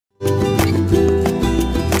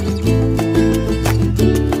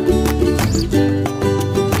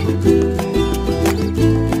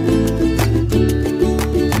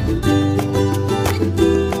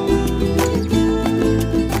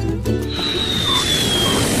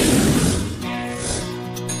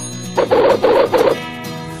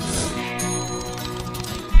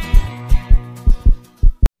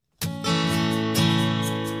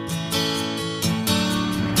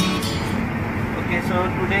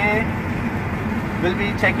Today we'll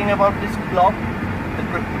be checking about this clock.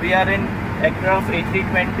 We are in aircraft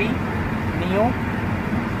A320 Neo,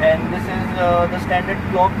 and this is the standard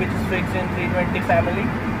clock which is fixed in 320 family.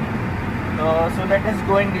 So let us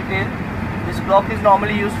go in detail. This clock is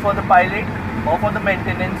normally used for the pilot or for the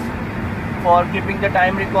maintenance, for keeping the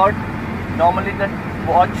time record. Normally the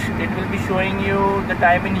watch, it will be showing you the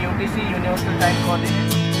time in UTC, Universal Time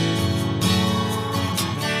Coordinate.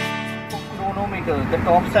 Chronometer, the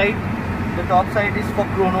top side is for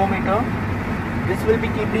chronometer. This will be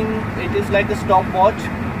keeping, it is like a stopwatch,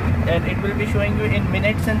 and it will be showing you in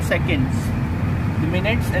minutes and seconds. The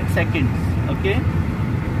minutes and seconds, okay?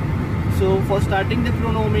 So for starting the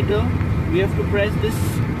chronometer, we have to press this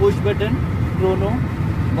push button, chrono.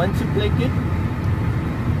 Once you click it,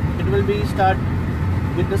 it will be start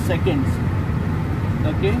with the seconds,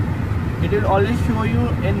 okay? It will always show you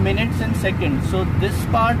in minutes and seconds. So this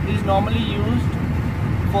part is normally used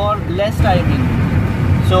for less timing.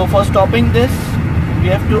 So for stopping this, we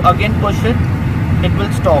have to again push it. It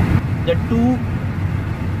will stop. The 2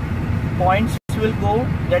 points will go.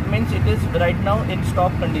 That means it is right now in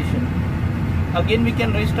stop condition. Again we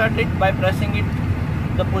can restart it by pressing it,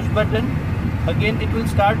 the push button. Again it will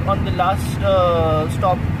start on the last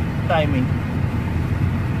stop timing.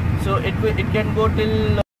 So it can go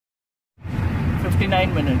till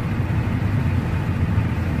 59 minutes.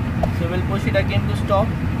 So we'll push it again to stop.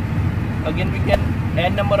 Again we can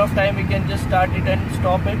n number of time we can just start it and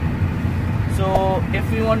stop it. So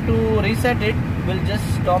if we want to reset it, we'll just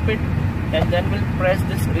stop it and then we'll press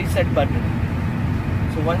this reset button.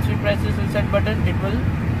 So once we press this reset button, it will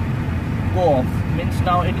go off. Means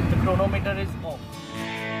now the chronometer is off.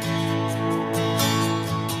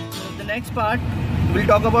 So the next part, we'll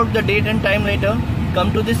talk about the date and time later.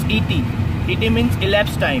 Come to this ET. ET means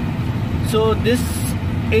elapsed time. So this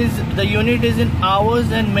is, the unit is in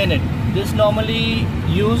hours and minute. This normally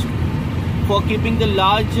used for keeping the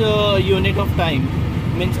large unit of time,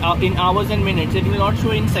 means in hours and minutes. It will not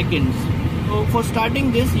show in seconds. So for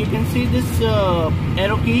starting this, you can see this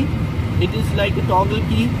arrow key. It is like a toggle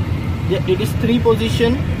key. It is 3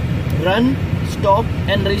 position: run, stop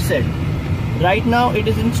and reset. Right now it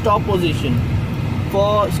is in stop position.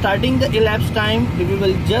 For starting the elapsed time, we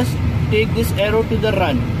will just take this arrow to the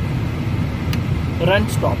run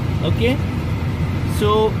stop, okay?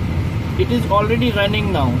 So it is already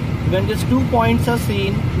running now. When these 2 points are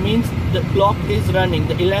seen, means the clock is running,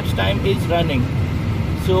 the elapsed time is running.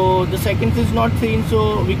 So the seconds is not seen,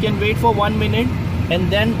 so we can wait for 1 minute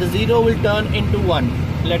and then the 0 will turn into 1.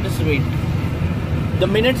 Let us wait. The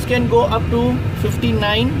minutes can go up to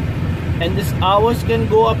 59 and this hours can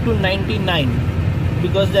go up to 99,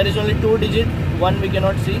 because there is only 2 digit, 1 we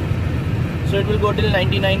cannot see. So it will go till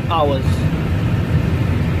 99 hours.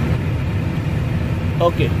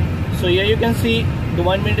 Okay, so here you can see the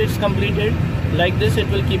 1 minute is completed. Like this it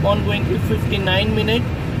will keep on going to 59 minutes,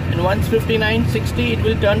 and once 59, 60 it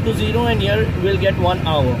will turn to 0, and here we'll get 1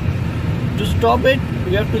 hour. To stop it,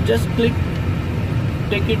 we have to just click,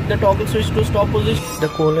 take it the toggle switch to stop position. The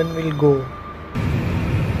colon will go.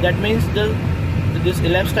 That means this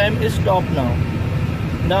elapsed time is stopped now.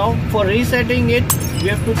 Now for resetting it, we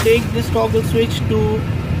have to take this toggle switch to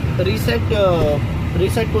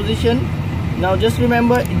reset position. Now just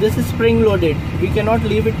remember, this is spring loaded. We cannot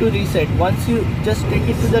leave it to reset. Once you just take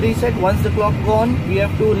it to the reset, once the clock gone, we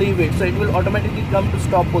have to leave it. So it will automatically come to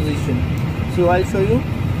stop position. So I'll show you.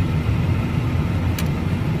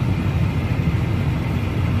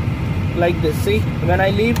 Like this, see, when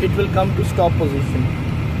I leave, it will come to stop position.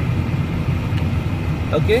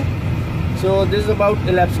 Okay, so this is about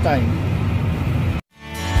elapsed time.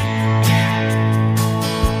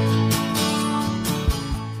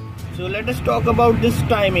 So let us talk about this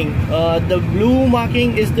timing. The blue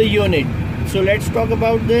marking is the unit. So let's talk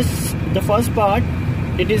about this. The first part,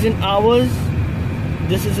 it is in hours,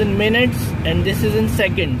 this is in minutes, and this is in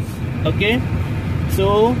seconds. Okay,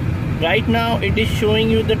 so right now it is showing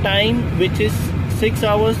you the time, which is 6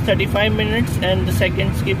 hours 35 minutes, and the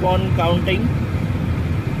seconds keep on counting.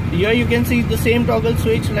 Here you can see the same toggle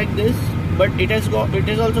switch like this, but it has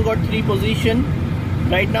also got 3 position.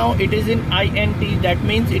 Right now it is in INT, that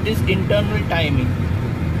means it is internal timing.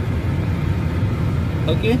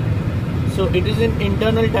 Okay, so it is in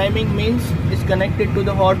internal timing, means it's connected to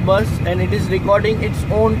the hot bus and it is recording its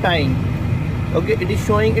own time. Okay, it is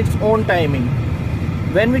showing its own timing.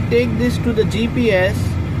 When we take this to the GPS,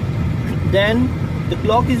 then the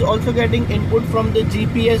clock is also getting input from the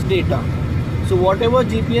GPS data. So whatever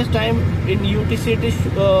GPS time in UTC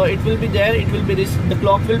it will be there, the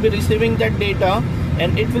clock will be receiving that data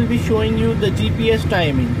and it will be showing you the GPS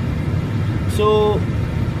timing. So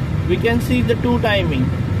we can see the two timing,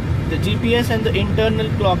 the GPS and the internal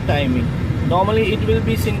clock timing. Normally it will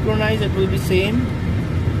be synchronized, it will be same.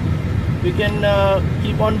 We can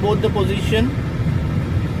keep on both the position,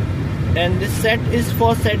 and this set is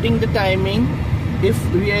for setting the timing. If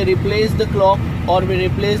we replace the clock or we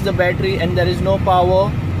replace the battery and there is no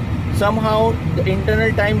power, somehow the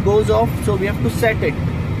internal time goes off, so we have to set it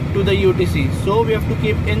to the UTC. So we have to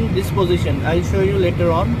keep in this position. I'll show you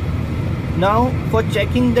later on. Now for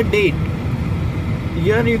checking the date,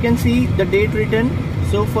 here you can see the date written.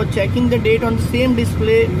 So for checking the date on the same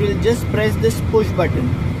display, we'll just press this push button.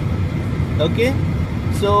 Okay,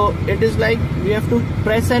 so it is like we have to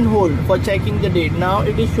press and hold for checking the date. Now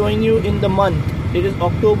it is showing you in the month. It is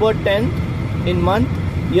October 10th in month.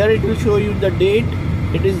 Here it will show you the date.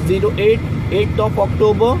 It is 8th of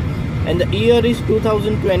October, and the year is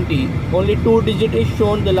 2020. Only 2 digit is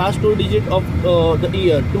shown, the last 2 digit of the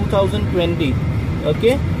year 2020.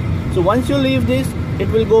 Okay, so once you leave this, it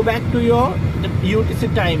will go back to your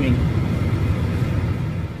UTC timing.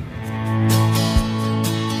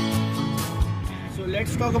 So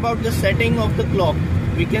let's talk about the setting of the clock.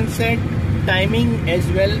 We can set timing as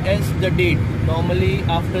well as the date. Normally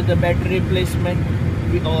after the battery replacement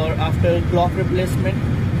or after clock replacement,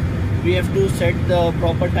 we have to set the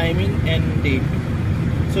proper timing and date.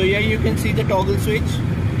 So here you can see the toggle switch,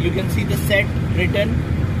 you can see the set written.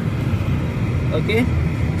 Okay,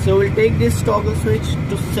 so we'll take this toggle switch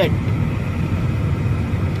to set.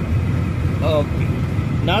 Okay,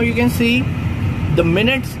 now you can see the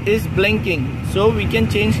minutes is blinking, so we can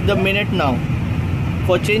change the minute now.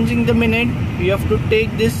 For changing the minute, you have to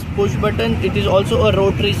take this push button. It is also a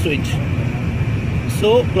rotary switch,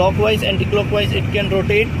 so clockwise, anti-clockwise it can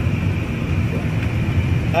rotate.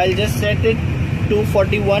 I'll just set it to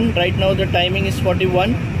 41. Right now the timing is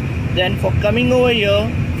 41. Then for coming over here,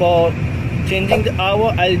 for changing the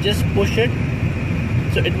hour, I'll just push it,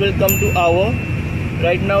 so it will come to hour.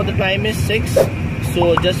 Right now the time is 6,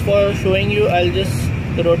 so just for showing you, I'll just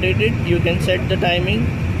rotate it. You can set the timing.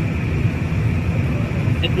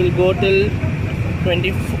 It will go till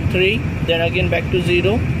 23, then again back to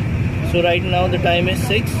 0. So right now the time is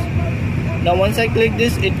 6. Now once I click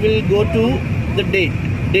this, it will go to the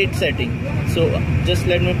date setting. So just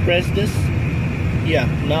let me press this. Yeah,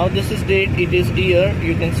 now this is date, it is year.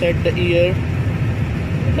 You can set the year.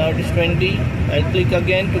 Now it is 20. I'll click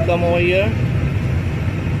again to come over here.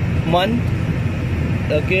 Month.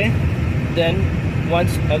 Okay, then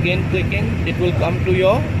once again clicking, it will come to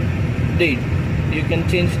your date. You can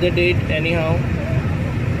change the date anyhow.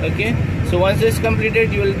 Okay, so once this is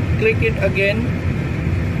completed, you will click it again.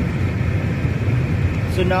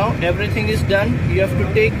 So now everything is done. You have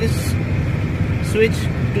to take this switch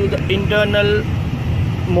to the internal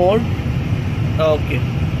mode. Okay,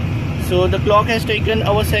 so the clock has taken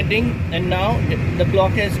our setting, and now the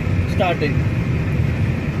clock has started.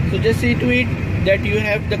 So just see to it that you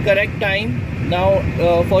have the correct time. Now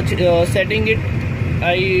for setting it,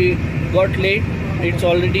 I got late. It's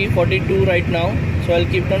already 42 right now, so I'll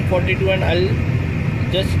keep it on 42 and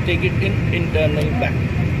I'll just take it in internal back.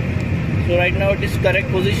 So right now it is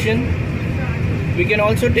correct position. We can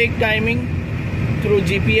also take timing through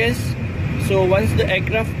GPS. So once the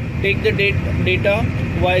aircraft take the data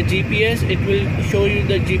via GPS, it will show you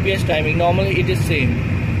the GPS timing. Normally it is same.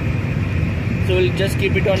 So we'll just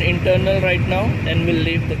keep it on internal right now and we'll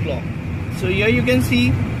leave the clock. So here you can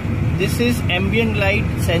see this is ambient light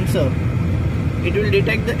sensor. It will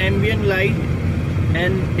detect the ambient light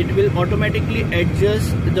and it will automatically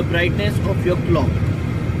adjust the brightness of your clock.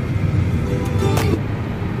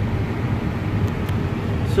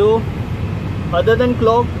 So other than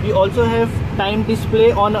clock, we also have time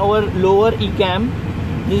display on our lower ECAM.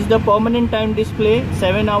 This is the permanent time display,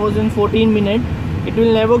 7 hours and 14 minutes. It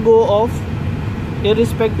will never go off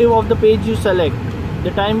irrespective of the page you select.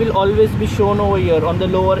 The time will always be shown over here on the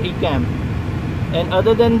lower ECAM. And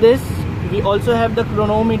other than this, we also have the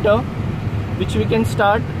chronometer, which we can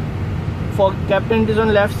start. For captain it is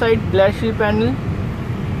on left side glass shield panel,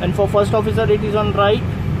 and for first officer it is on right.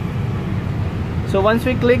 So once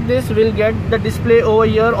we click this, we'll get the display over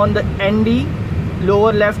here on the ND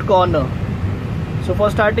lower left corner. So for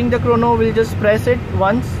starting the chrono, we'll just press it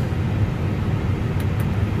once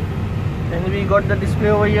and we got the display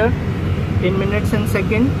over here in minutes and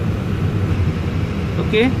seconds.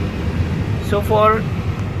 Okay, so for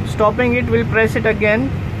stopping it, we'll press it again.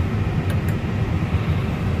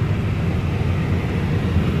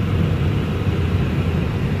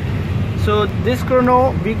 So this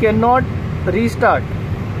chrono we cannot restart.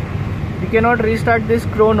 We cannot restart this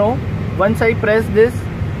chrono. Once I press this,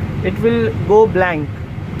 it will go blank.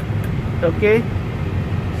 Okay,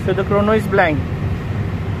 so the chrono is blank.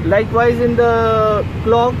 Likewise, in the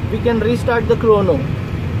clock we can restart the chrono.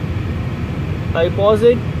 I pause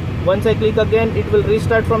it, once I click again it will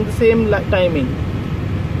restart from the same timing.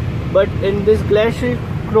 But in this glass sheet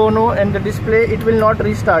chrono and the display, it will not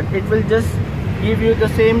restart, it will just give you the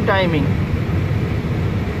same timing.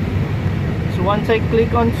 So once I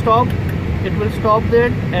click on stop, it will stop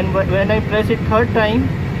there, and when I press it third time,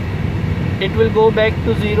 it will go back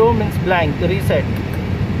to 0, means blank, reset.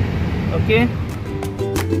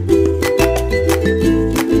 Okay.